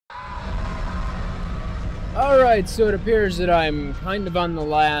Alright, so it appears that I'm kind of on the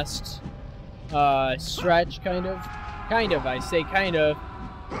last stretch, kind of. Kind of, I say kind of,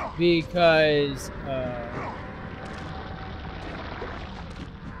 because am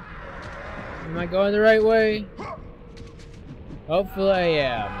I going the right way? Hopefully I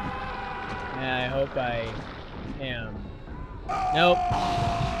am. Yeah, I hope I am. Nope.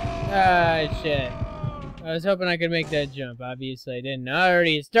 Ah, shit. I was hoping I could make that jump. Obviously I didn't. I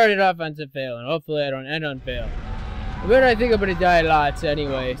already started off on some fail, and hopefully I don't end on fail. But I think I'm gonna die lots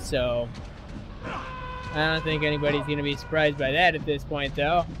anyway, so I don't think anybody's gonna be surprised by that at this point,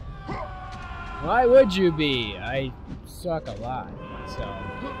 though. Why would you be? I suck a lot, so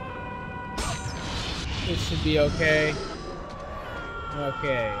this should be okay.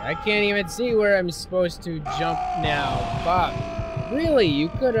 Okay, I can't even see where I'm supposed to jump now. Fuck. Really? You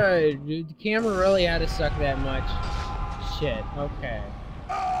could the camera really had to suck that much? Shit, okay.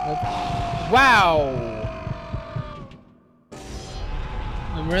 Wow!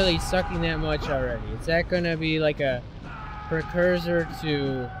 I'm really sucking that much already. Is that gonna be like a precursor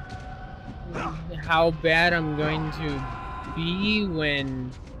to how bad I'm going to be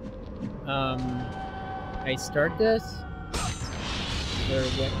when I start this? Or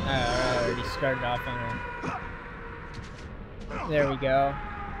when I already started off on a... There we go.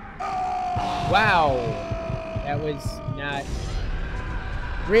 Wow! That was not...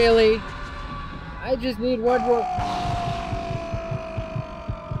 Really? I just need one more...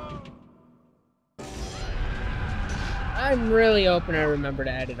 I'm really hoping I remember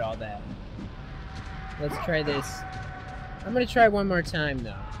to edit all that. Let's try this. I'm gonna try one more time,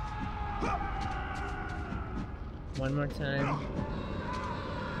 though. One more time.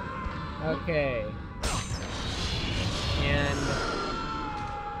 Okay. And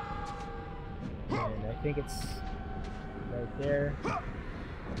I think it's right there.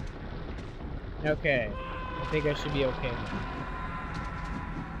 Okay. I think I should be okay now.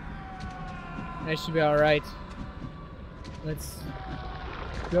 I should be alright. Let's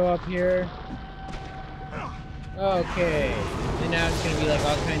go up here. Okay. And now it's gonna be like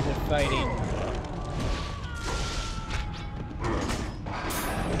all kinds of fighting.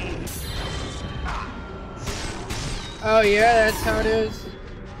 Oh yeah, that's how it is.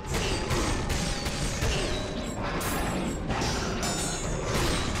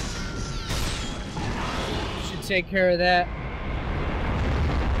 Should take care of that.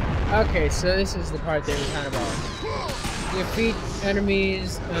 Okay, so this is the part that we're kind of on. Defeat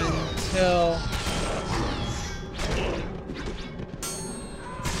enemies until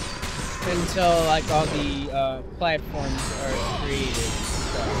like all the platforms are created.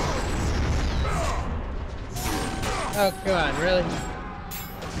 So. Oh, come on, really?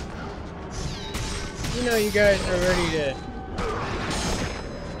 You know you guys are ready to...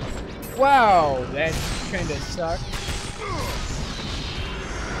 Wow, that kinda sucked.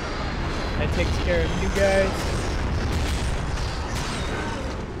 That takes care of you guys.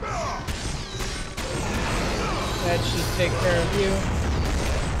 That should take care of you.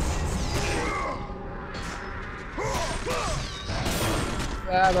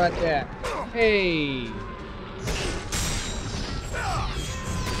 How about that? Hey!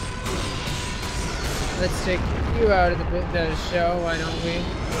 Let's take you out of the show, why don't we?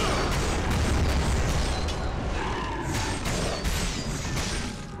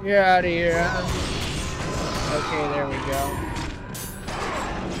 You're out of here, huh? Okay, there we go.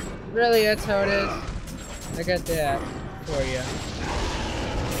 Really, that's how it is? I got that for you.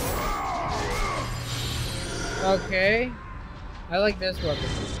 Okay. I like this weapon. I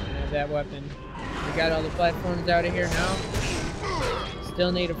have that weapon. We got all the platforms out of here now.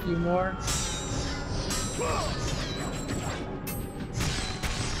 Still need a few more.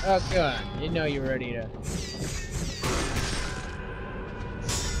 Oh, come on. You know you're ready to...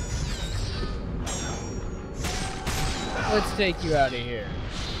 Let's take you out of here.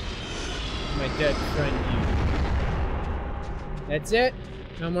 My dead friend, you. That's it?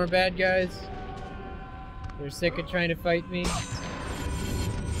 No more bad guys? They're sick of trying to fight me?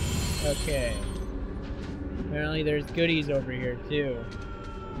 Okay. Apparently there's goodies over here, too.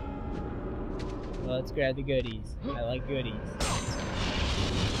 Well, let's grab the goodies. I like goodies.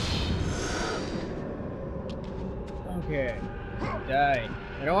 Okay. Die.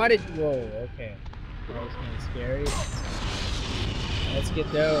 I don't want it. Whoa, okay. That was kind of scary. Let's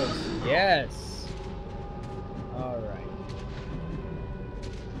get those. Yes! Alright.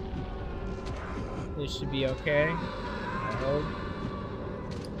 This should be okay. I hope.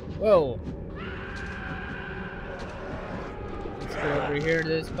 Whoa! Let's go over here to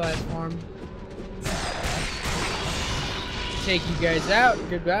this platform. Take you guys out.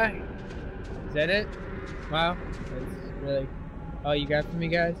 Goodbye. Is that it? Wow, that's really all you got for me,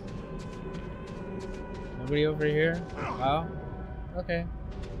 guys? Nobody over here? Wow. Okay.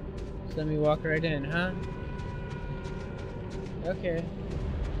 Just let me walk right in, huh? Okay.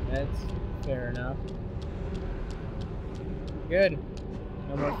 That's fair enough. Good.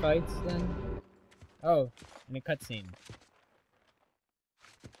 No more fights then? Oh, and a cutscene.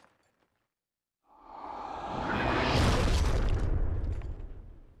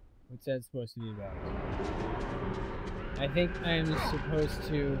 What's that supposed to be about? I think I'm supposed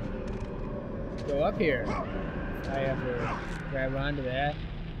to go up here. If I ever grab onto that.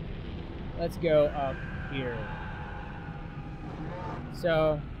 Let's go up here.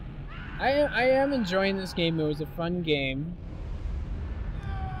 So, I am enjoying this game. It was a fun game.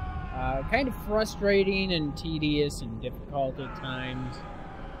 Kind of frustrating and tedious and difficult at times.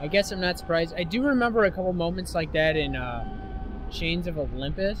 I guess I'm not surprised. I do remember a couple moments like that in Chains of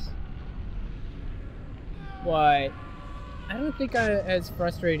Olympus. But I don't think as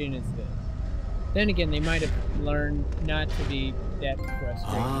frustrating as this. Then again, they might have learned not to be that frustrating.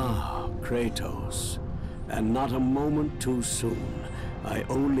 Ah, Kratos. And not a moment too soon. I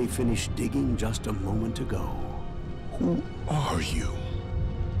only finished digging just a moment ago. Who are you?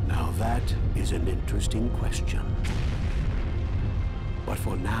 Now that is an interesting question. But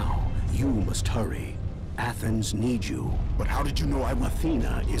for now, you must hurry. Athens needs you. But how did you know I was...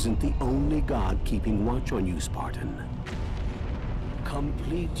 Athena isn't the only god keeping watch on you, Spartan.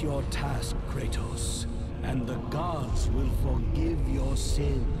 Complete your task, Kratos, and the gods will forgive your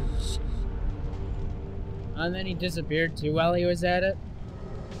sins. And then he disappeared too while he was at it?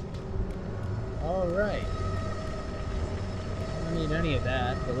 Alright. I don't need any of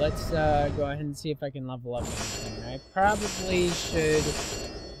that, but let's go ahead and see if I can level up anything. I probably should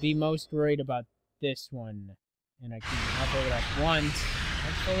be most worried about this one. And I can level it up once.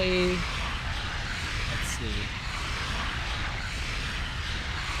 Hopefully... Let's see.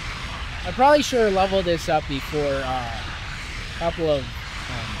 I probably should have leveled this up before a couple of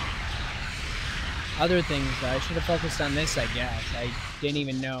other things. I should have focused on this, I guess. I didn't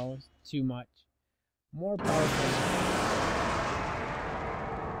even know too much. More powerful.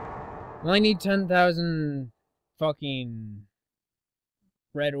 I only need 10,000 fucking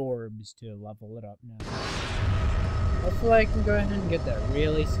red orbs to level it up now. Hopefully I can go ahead and get that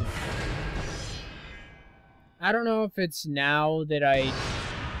really soon. I don't know if it's now that I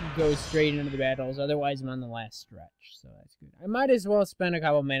go straight into the battles, otherwise I'm on the last stretch, so that's good. I might as well spend a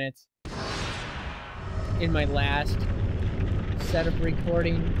couple minutes in my last set of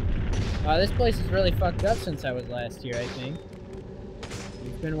recording. This place is really fucked up since I was last here, I think.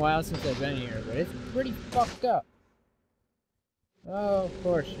 It's been a while since I've been here, but it's pretty fucked up. Oh, of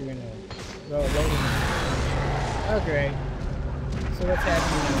course you're gonna go loading. Okay. So what's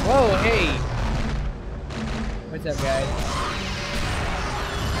happening now? Whoa, hey! What's up, guys?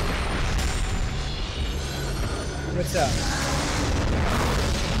 What's up?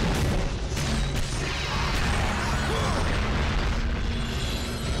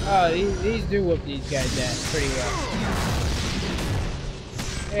 Oh, these do whoop these guys' ass pretty well.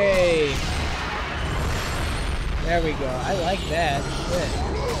 Hey! There we go. I like that. Shit.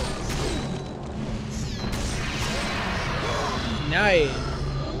 Nice.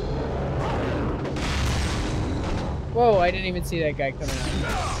 Whoa, I didn't even see that guy coming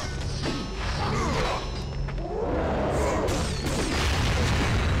out.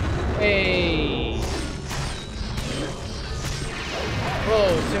 Hey! Whoa,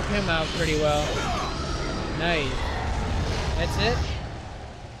 took him out pretty well. Nice. That's it?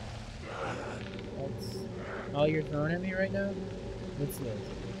 That's all you're throwing at me right now? What's this?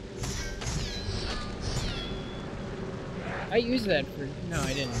 I used that for... No,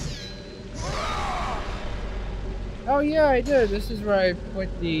 I didn't. Oh yeah, I did. This is where I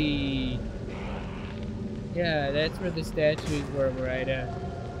put the... Yeah, that's where the statues were, where I'd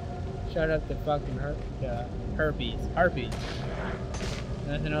shut up the fucking harpies.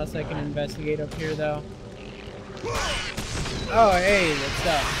 Nothing else I can investigate up here, though? Oh, hey, what's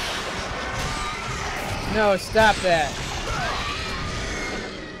up? No, stop that.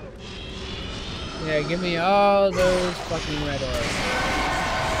 Yeah, give me all those fucking red orbs.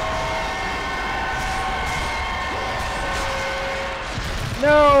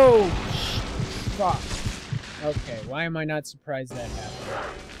 No! Fuck. Okay, why am I not surprised that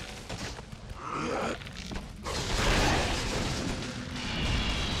happened?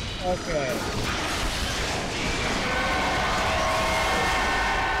 Okay.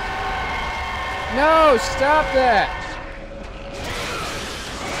 No! Stop that!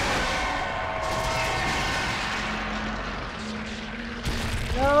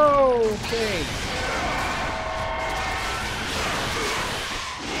 No! Okay.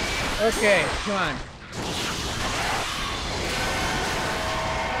 Okay, come on.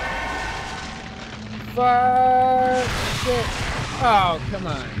 Fuck shit. Oh, come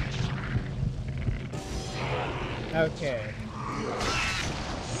on. Okay.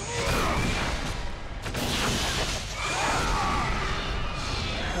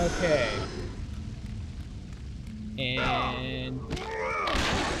 Okay. And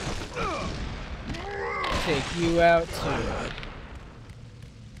take you out too.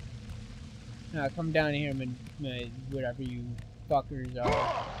 Now come down here, whatever you fuckers are.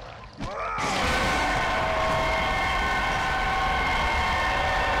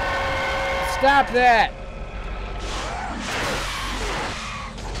 Stop that!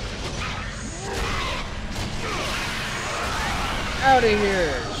 Out of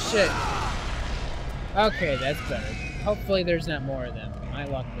here! Shit. Okay, that's better. Hopefully there's not more of them. My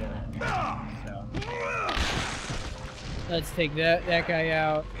luck there. So. Let's take that guy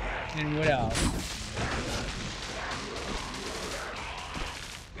out. And what else?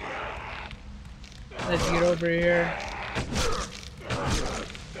 Let's get over here.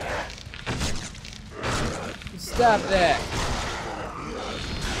 Stop that.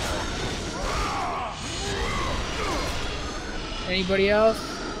 Anybody else?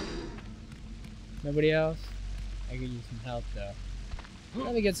 Nobody else? I could use some help though.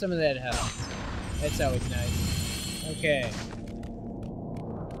 Let me get some of that help. That's always nice. Okay.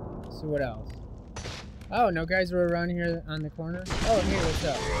 So what else? Oh, no guys were around here on the corner? Oh, here, what's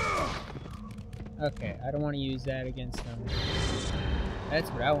up? Okay, I don't want to use that against them. That's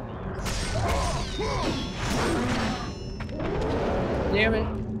what I want to use. Damn it.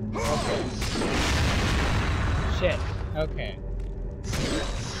 Okay. Shit. Okay.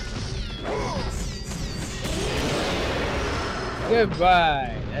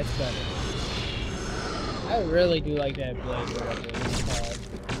 Goodbye. That's better. I really do like that blade, whatever it's called.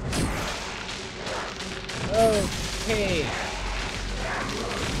 Okay.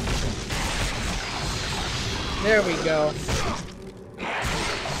 There we go.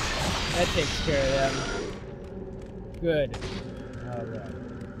 That takes care of them. Good. Alright.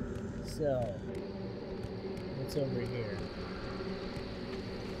 So, what's over here?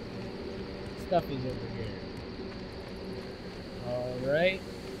 Stuff is over here. Alright.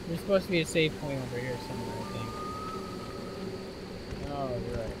 There's supposed to be a save point over here somewhere, I think.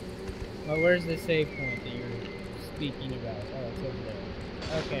 Alright. Well, where's the save point that you're speaking about? Oh, it's over there.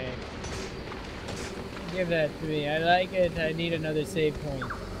 Okay. Give that to me. I like it. I need another save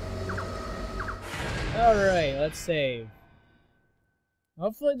point. Alright, let's save.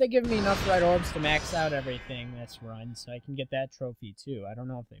 Hopefully they give me enough red orbs to max out everything that's run, so I can get that trophy too. I don't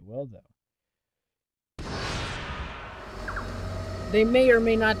know if they will, though. They may or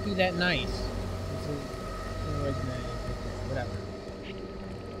may not be that nice. Whatever.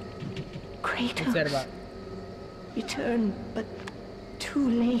 Kratos. What's that about? Return, but too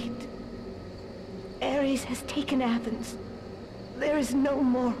late. Ares has taken Athens. There is no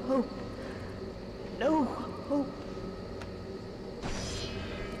more hope. No hope.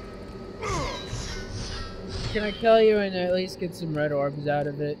 Can I kill you and at least get some red orbs out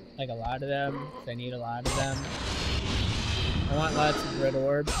of it? Like a lot of them? 'Cause I need a lot of them. I want lots of red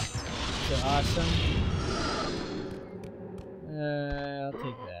orbs. So awesome. I'll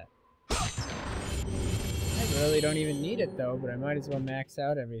take that. I really don't even need it though, but I might as well max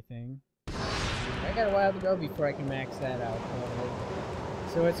out everything. I got a while to go before I can max that out.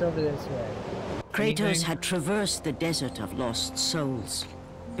 So it's over this way. Kratos Anything? had traversed the desert of lost souls,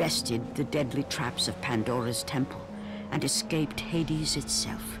 bested the deadly traps of Pandora's temple, and escaped Hades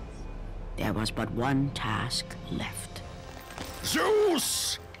itself. There was but one task left.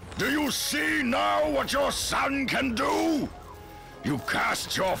 Zeus! Do you see now what your son can do? You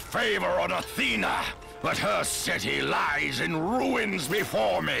cast your favor on Athena, but her city lies in ruins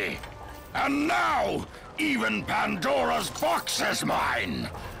before me. And now, even Pandora's box is mine.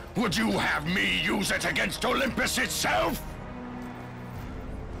 Would you have me use it against Olympus itself?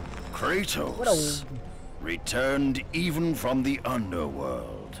 Kratos returned even from the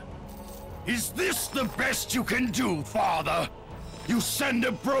underworld. Is this the best you can do, Father? You send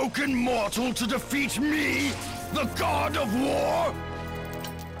a broken mortal to defeat me, the god of war?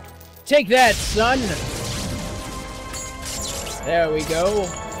 Take that, son! There we go.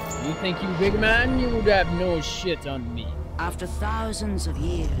 You think you big man? You would have no shit on me. After thousands of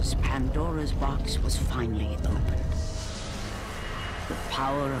years, Pandora's box was finally opened. The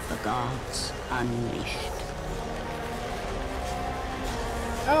power of the gods unleashed.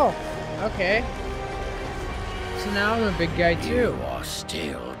 Oh, okay. So now I'm a big guy too. You are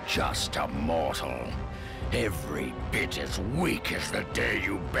still just a mortal. Every bit as weak as the day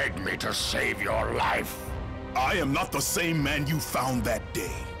you begged me to save your life. I am not the same man you found that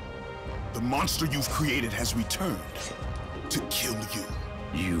day. The monster you've created has returned to kill you.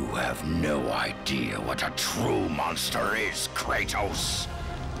 You have no idea what a true monster is, Kratos.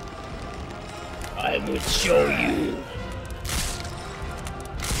 I will show you.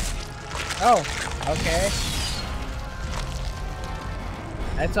 Oh, okay.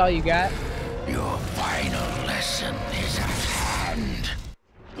 That's all you got? Your final lesson is at hand.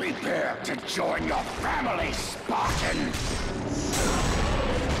 Prepare to join your family, Spartan!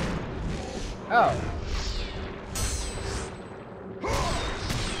 Oh.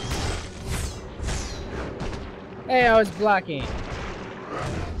 Hey, I was blocking.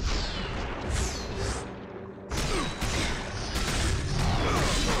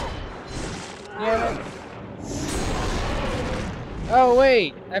 Yeah. Oh,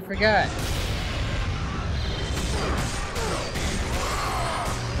 wait. I forgot.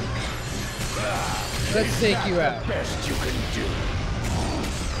 Let's take you out. Best you can do.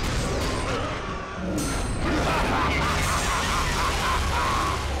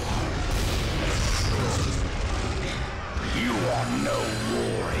 You are no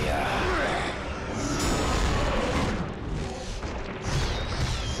warrior.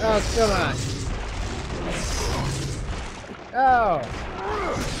 Oh, come on. Oh.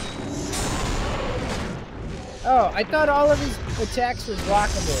 Oh, I thought all of his attacks were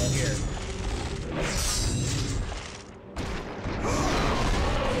blockable here.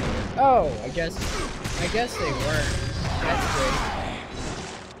 Oh, I guess they weren't. That's great.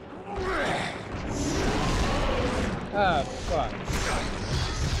 Oh, fuck.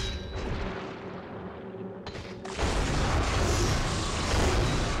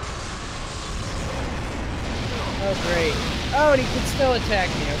 Oh, great. Oh, and he can still attack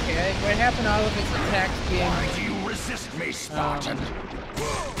me, okay? What happened to all of his attacks being... Why do you resist me, Spartan?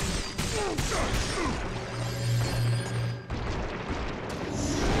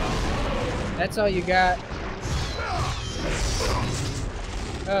 That's all you got?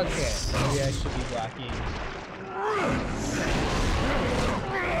 Okay, maybe I should be blocking.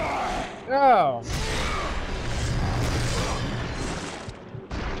 Oh!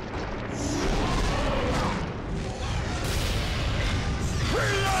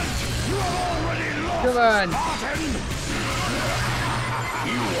 Come on!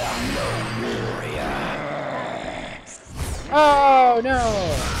 You are no warrior. Oh, no!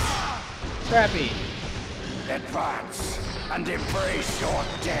 Crappy. Advance and embrace your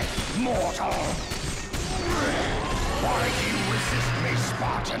death, mortal. Why do you resist me,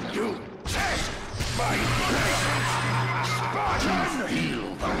 Spartan? You test my patience. Spartan, feel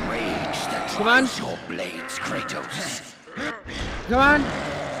the rage that drives your blades, Kratos. Come on!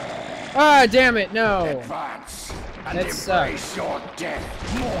 Ah, damn it, no! Advance and That embrace sucks. your death,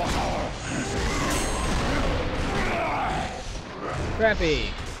 mortal.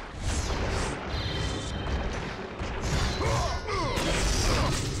 Crappy.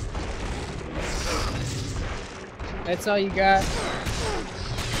 That's all you got?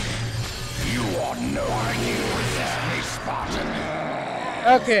 You are no idea resist me, Spartan.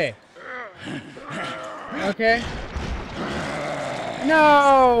 Okay. Okay.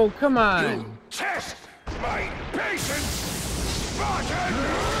 No! Come on! Test my patience, Spartan!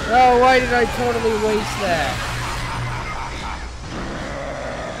 Oh, why did I totally waste that?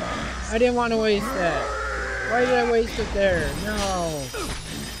 I didn't want to waste that. Why did I waste it there? No.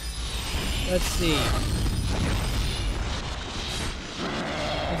 Let's see.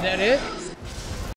 Is that it?